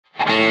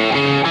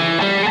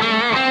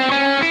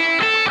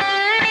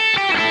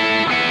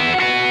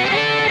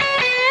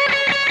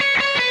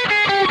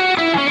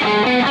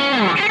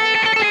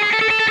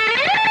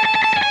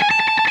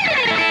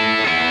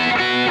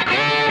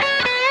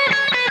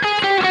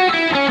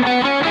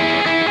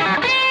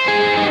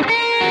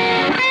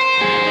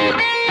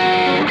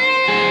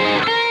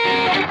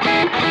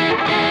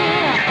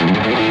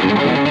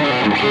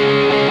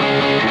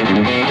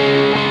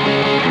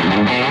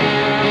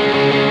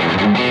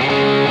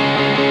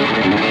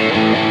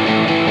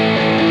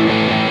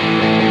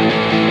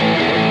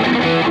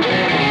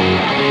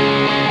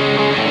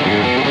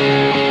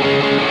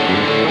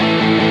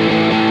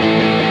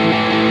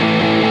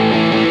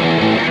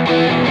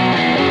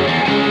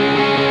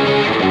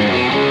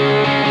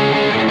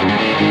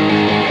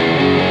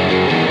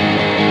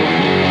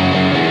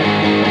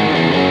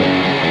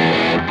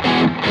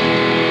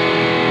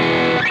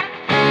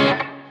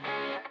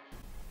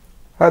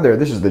Hi there,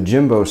 this is the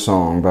Jimbo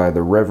Song by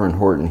the Reverend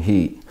Horton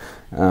Heat.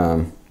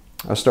 I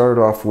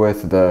started off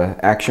with the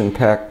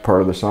action-packed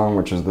part of the song,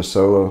 which is the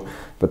solo,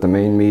 but the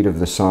main meat of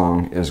the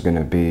song is going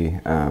to be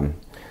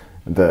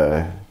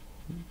the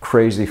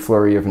crazy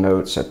flurry of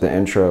notes at the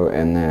intro,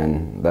 and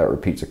then that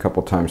repeats a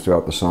couple times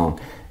throughout the song,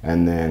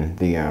 and then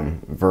the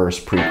verse,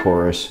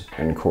 pre-chorus,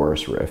 and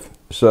chorus riff.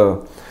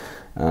 So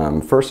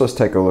first let's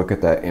take a look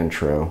at that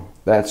intro.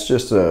 That's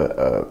just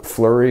a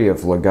flurry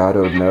of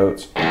legato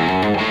notes,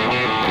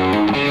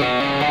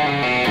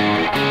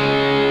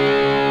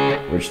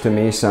 which to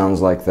me sounds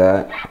like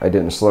that. I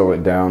didn't slow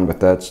it down, but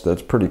that's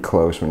pretty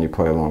close when you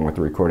play along with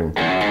the recording.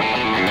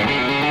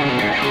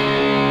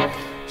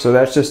 So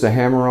that's just a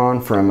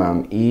hammer-on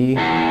from E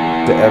to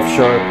F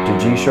sharp to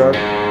G sharp,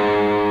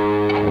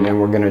 and then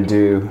we're going to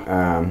do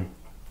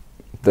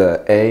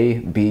the A,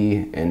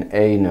 B, and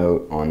A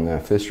note on the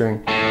fifth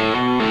string.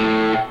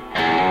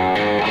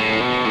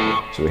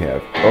 So we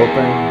have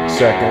open,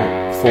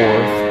 second,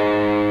 fourth,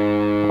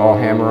 all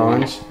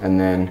hammer-ons, and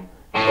then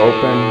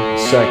open,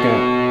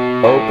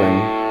 second, open,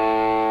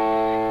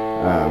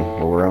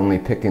 where we're only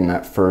picking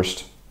that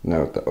first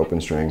note, the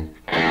open string.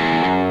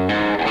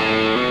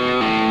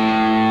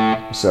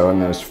 So in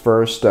those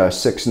first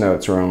 6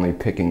 notes, we're only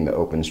picking the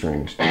open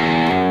strings. Okay,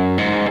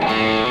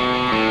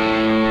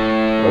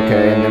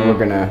 and then we're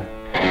gonna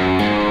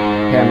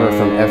hammer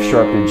from F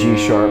sharp to G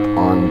sharp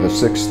on the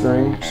 6th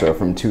string, so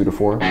from 2 to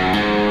 4.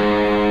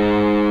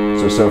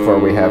 So far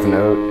we have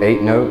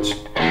 8 notes.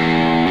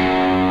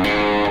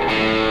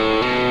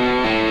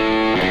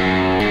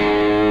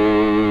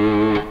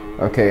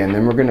 Okay, and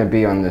then we're gonna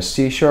be on the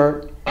C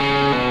sharp.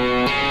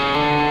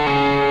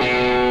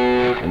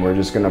 And we're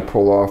just going to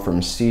pull off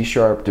from C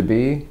sharp to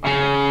B,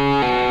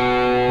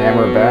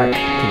 hammer back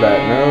to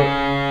that note,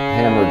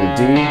 hammer to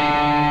D,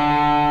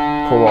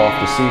 pull off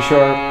to C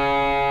sharp,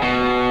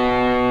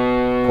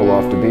 pull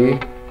off to B,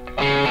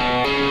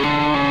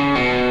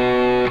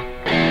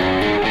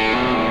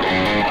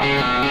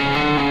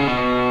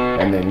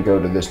 and then go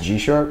to this G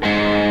sharp,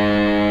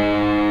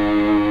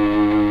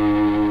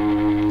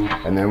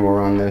 and then we're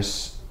on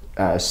this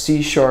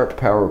C sharp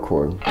power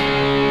chord.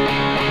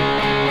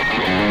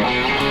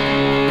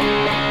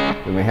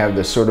 And we have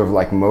this sort of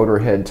like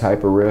Motorhead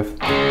type of riff.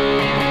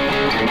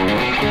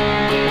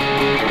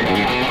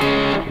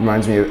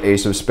 Reminds me of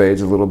Ace of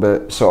Spades a little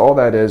bit. So all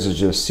that is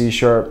just C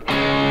sharp,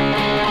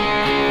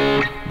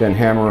 then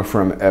hammer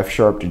from F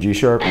sharp to G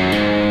sharp, 2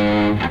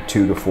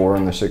 to 4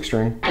 on the 6th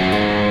string,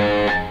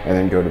 and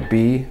then go to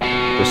B,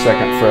 the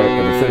 2nd fret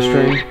of the 5th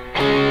string,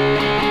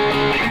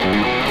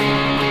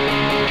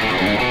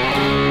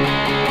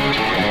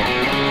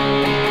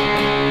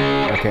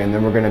 okay, and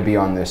then we're going to be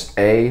on this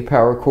A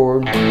power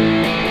chord.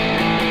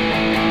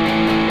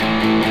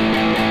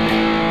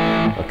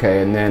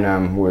 Okay, and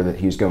then where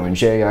he's going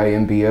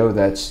J-I-M-B-O,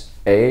 that's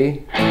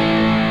A,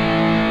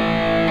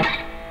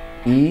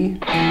 E,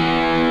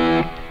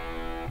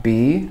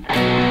 B,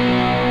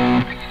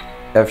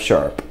 F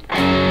sharp,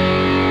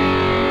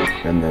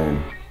 and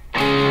then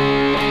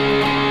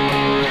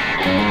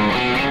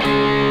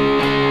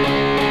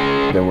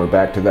we're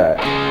back to that.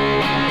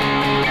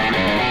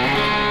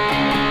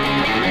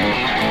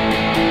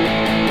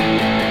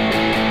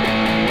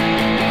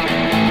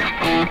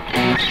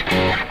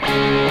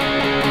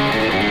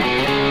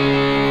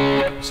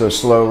 So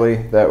slowly,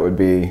 that would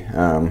be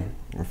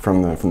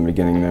from the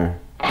beginning there.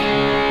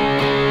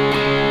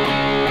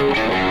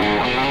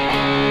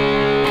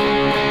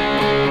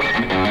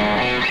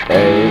 A,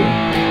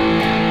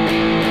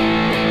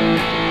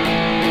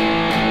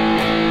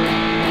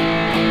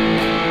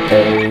 E,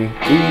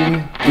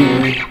 B,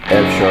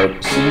 F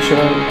sharp, C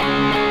sharp,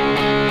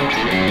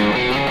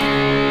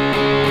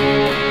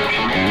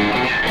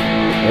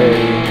 A,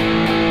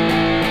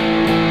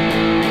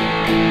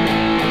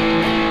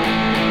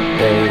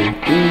 E,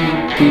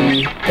 B,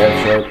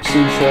 F sharp, C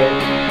sharp.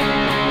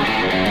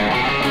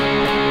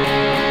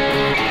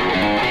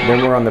 Then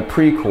we're on the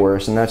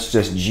pre-chorus, and that's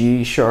just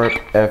G sharp,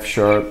 F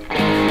sharp,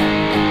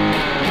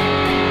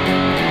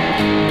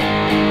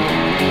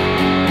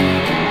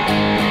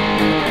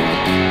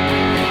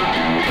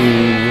 E,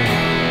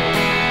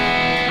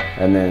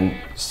 and then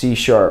C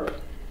sharp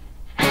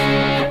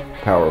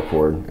power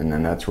chord, and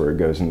then that's where it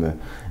goes in the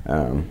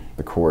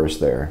chorus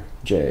there.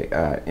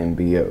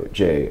 J-I-M-B-O,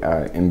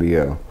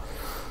 J-I-M-B-O.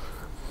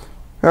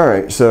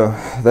 Alright, so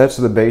that's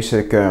the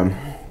basic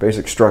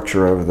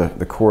structure of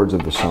the chords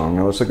of the song.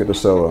 Now let's look at the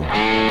solo.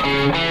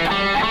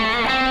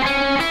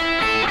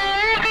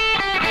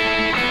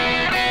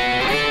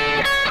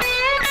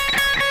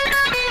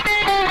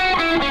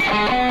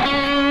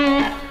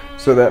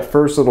 So that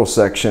first little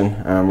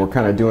section, we're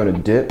kind of doing a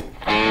dip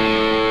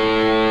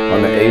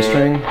on the A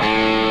string.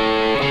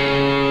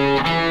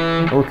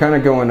 We're kind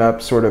of going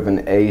up sort of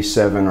an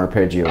A7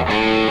 arpeggio.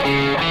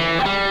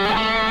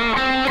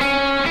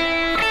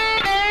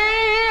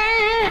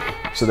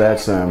 So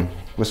that's,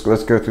 let's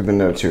go through the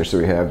notes here. So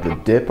we have the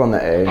dip on the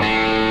A,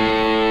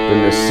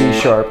 then the C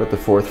sharp at the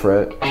 4th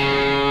fret,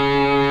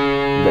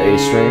 the A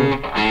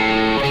string,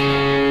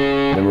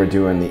 then we're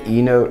doing the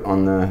E note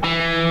on the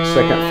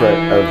 2nd fret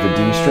of the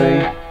D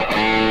string.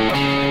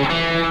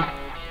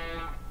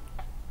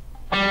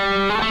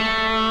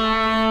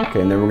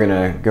 Okay, and then we're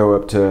going to go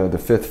up to the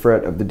 5th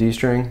fret of the D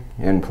string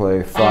and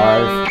play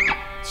 5,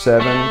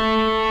 7,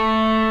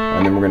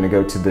 and then we're going to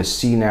go to the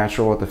C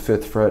natural at the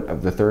 5th fret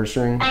of the 3rd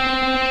string,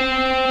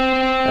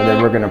 and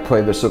then we're going to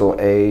play this little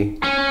A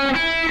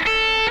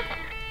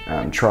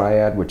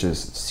triad, which is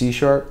C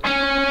sharp,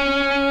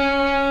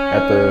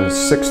 at the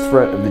 6th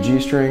fret of the G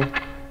string,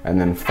 and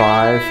then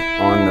 5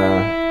 on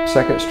the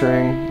 2nd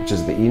string, which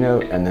is the E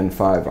note, and then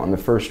 5 on the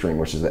 1st string,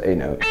 which is the A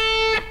note.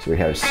 So we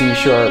have C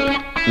sharp,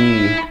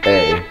 E,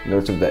 A,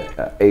 notes of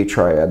the A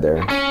triad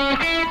there.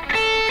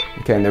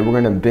 Okay, and then we're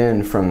going to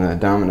bend from the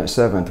dominant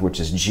 7th, which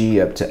is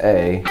G, up to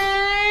A.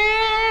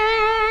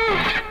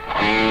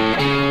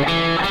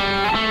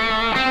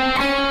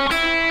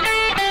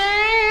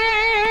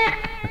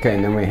 Okay,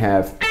 and then we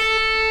have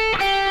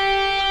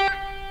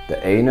the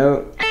A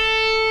note,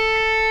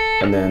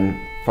 and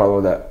then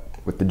follow that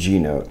with the G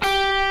note.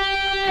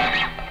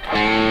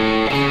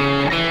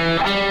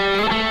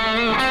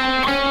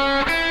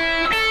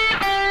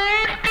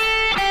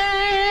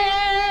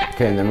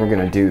 Okay, and then we're going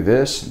to do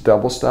this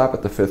double stop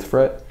at the 5th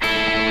fret.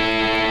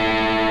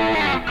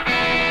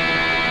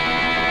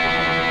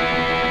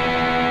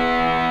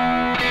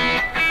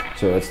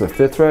 So it's the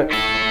 5th fret,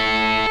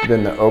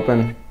 then the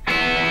open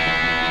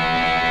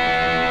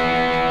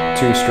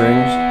 2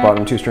 strings,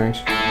 bottom 2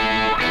 strings.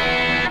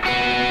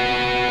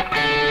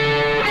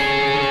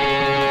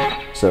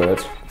 So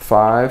it's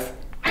 5,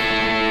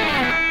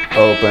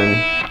 open,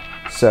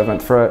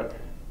 7th fret,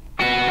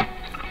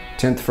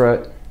 10th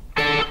fret,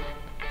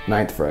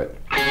 9th fret.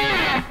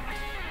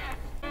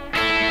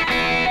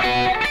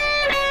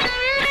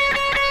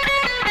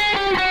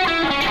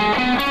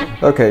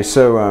 Okay,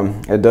 so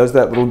it does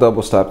that little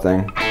double stop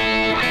thing.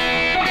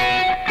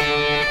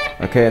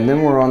 Okay, and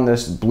then we're on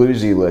this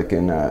bluesy lick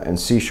in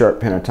C sharp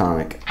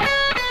pentatonic.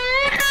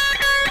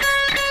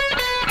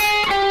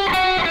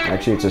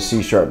 Actually, it's a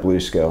C sharp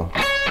blues scale.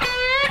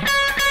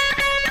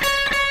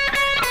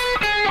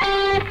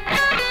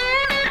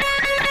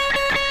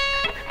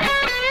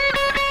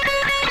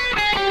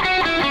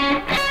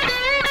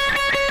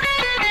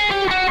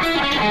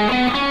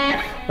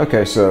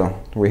 Okay, so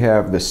we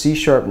have the C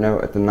sharp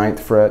note at the 9th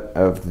fret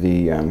of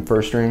the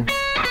 1st string.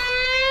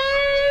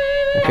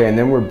 Okay, and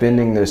then we're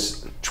bending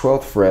this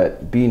 12th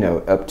fret B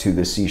note up to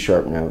the C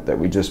sharp note that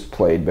we just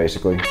played,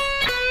 basically.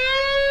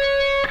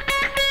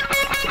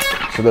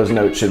 So those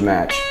notes should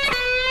match.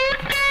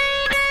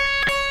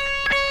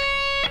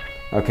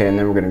 Okay, and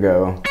then we're going to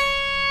go.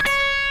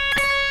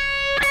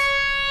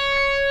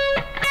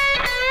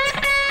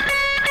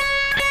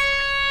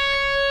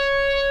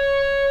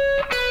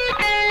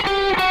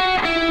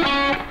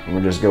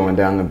 We're just going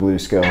down the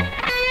blues scale.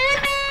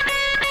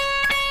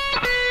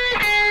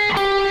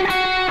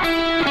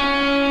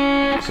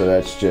 So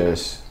that's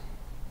just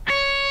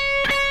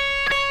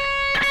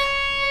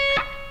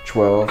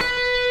 12,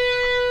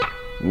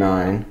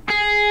 9,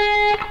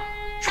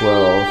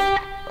 12,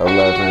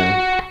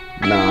 11,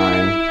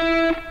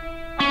 9,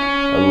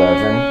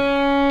 11,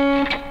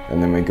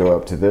 and then we go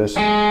up to this,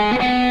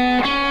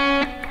 and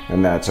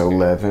that's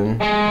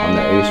 11 on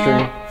the A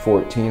string,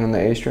 14 on the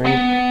A string,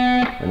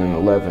 and then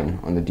 11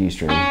 on the D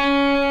string.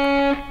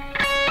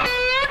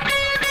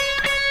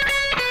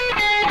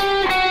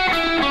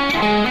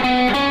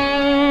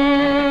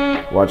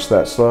 Watch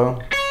that slow.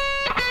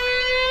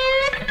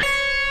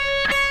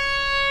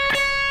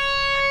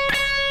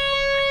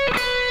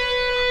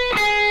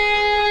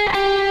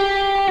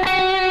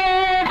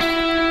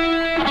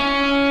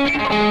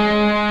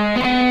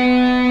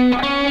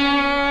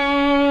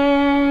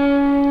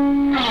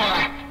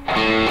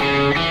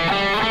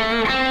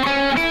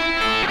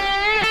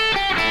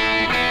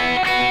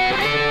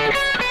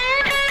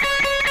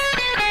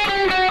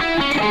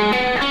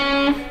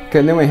 Okay,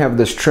 and then we have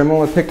this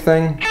tremolo pick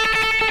thing.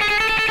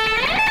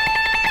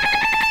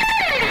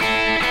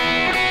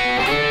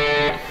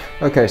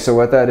 Okay, so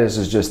what that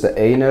is just the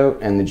A note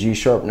and the G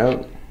sharp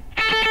note.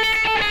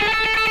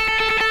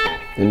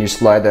 Then you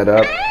slide that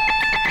up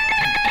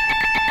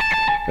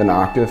an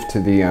octave to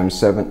the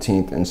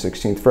 17th and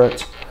 16th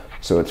frets.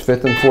 So it's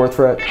 5th and 4th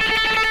fret.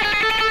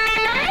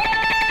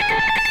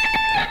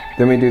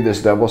 Then we do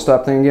this double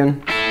stop thing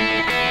again.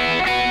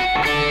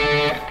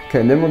 Okay,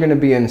 and then we're going to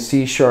be in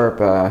C sharp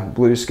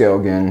blues scale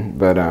again,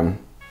 but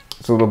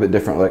it's a little bit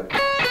different lick.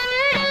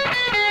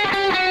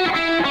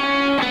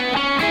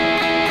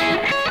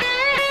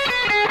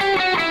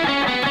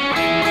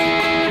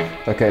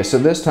 Okay, so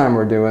this time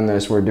we're doing the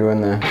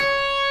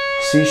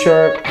C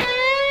sharp,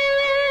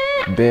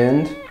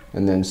 bend,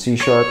 and then C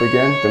sharp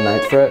again, the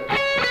 9th fret.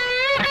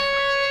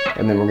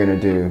 And then we're going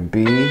to do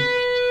B,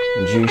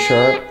 G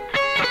sharp,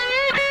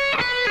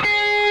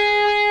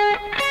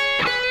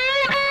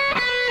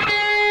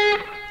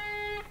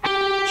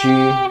 G,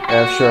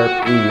 F sharp,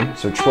 E,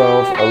 so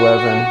 12,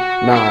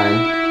 11,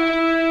 9.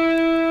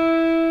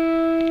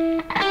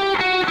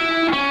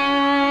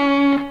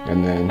 And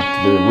then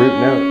the root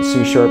note,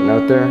 C sharp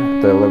note there,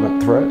 the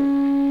 11th fret.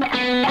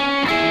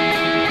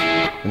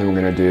 and then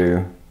we're going to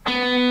do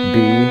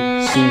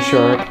B, C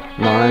sharp,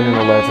 9 and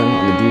 11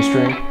 on the D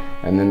string,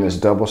 and then this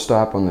double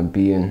stop on the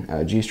B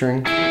and G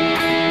string.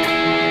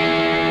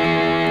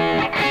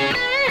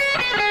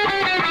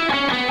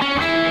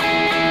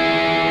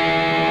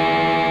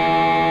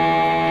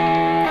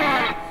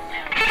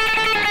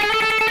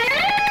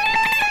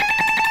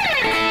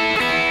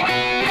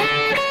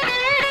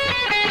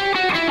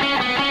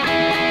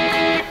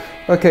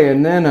 Okay,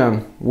 and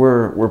then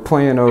we're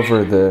playing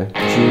over the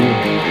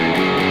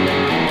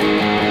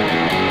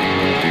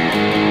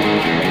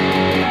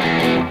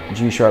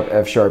G sharp,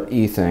 F sharp,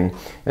 E thing,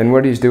 and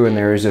what he's doing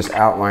there is just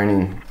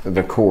outlining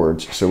the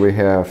chords. So we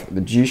have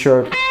the G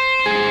sharp.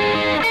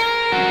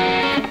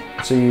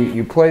 So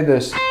you play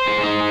this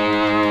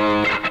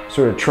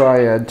sort of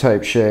triad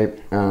type shape.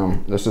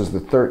 This is the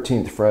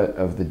 13th fret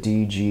of the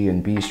D, G,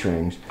 and B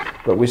strings,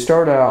 but we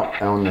start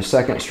out on the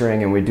 2nd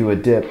string and we do a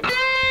dip.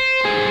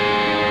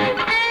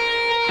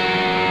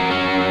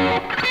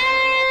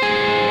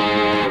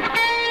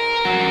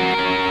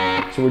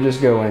 So we'll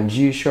just go in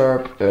G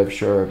sharp, F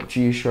sharp,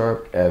 G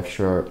sharp, F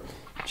sharp,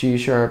 G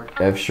sharp,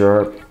 F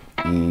sharp,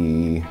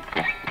 E.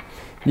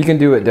 You can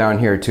do it down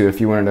here too if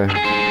you wanted to.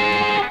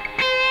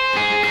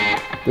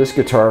 This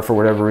guitar, for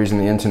whatever reason,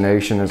 the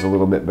intonation is a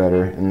little bit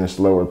better in this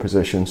lower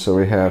position. So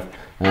we have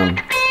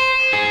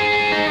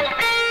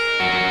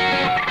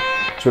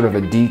sort of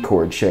a D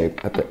chord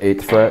shape at the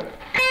 8th fret,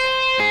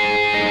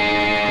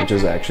 which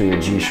is actually a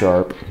G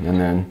sharp,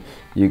 and then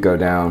you go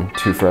down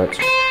 2 frets.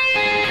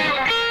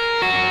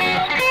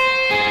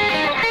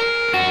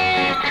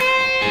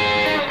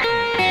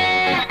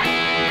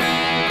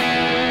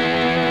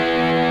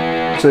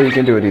 So you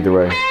can do it either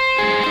way.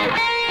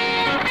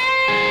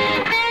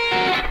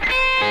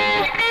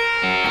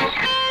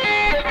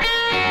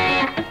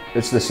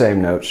 It's the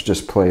same notes,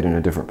 just played in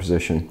a different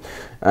position.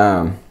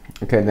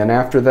 Okay, then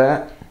after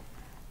that,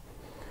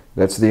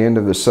 that's the end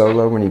of the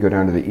solo when you go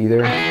down to the E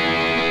there.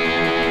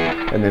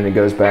 And then it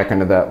goes back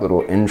into that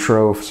little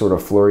intro sort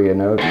of Floria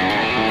note.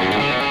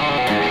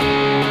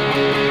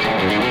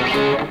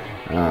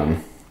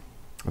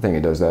 I think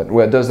it does that.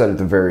 Well, it does that at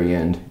the very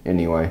end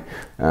anyway.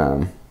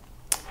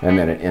 And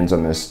then it ends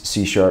on this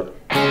C sharp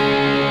chord.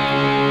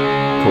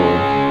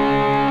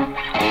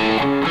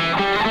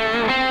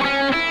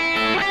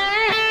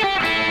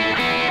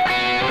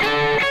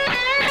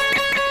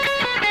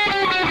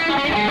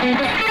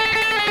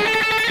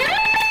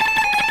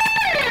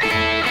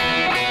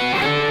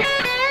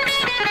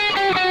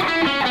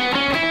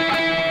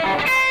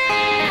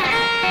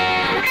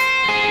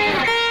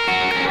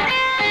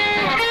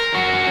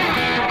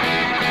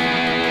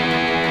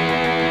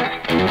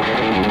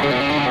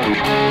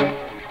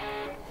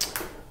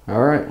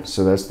 Alright,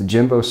 so that's the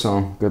Jimbo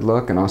Song. Good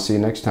luck, and I'll see you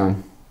next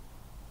time.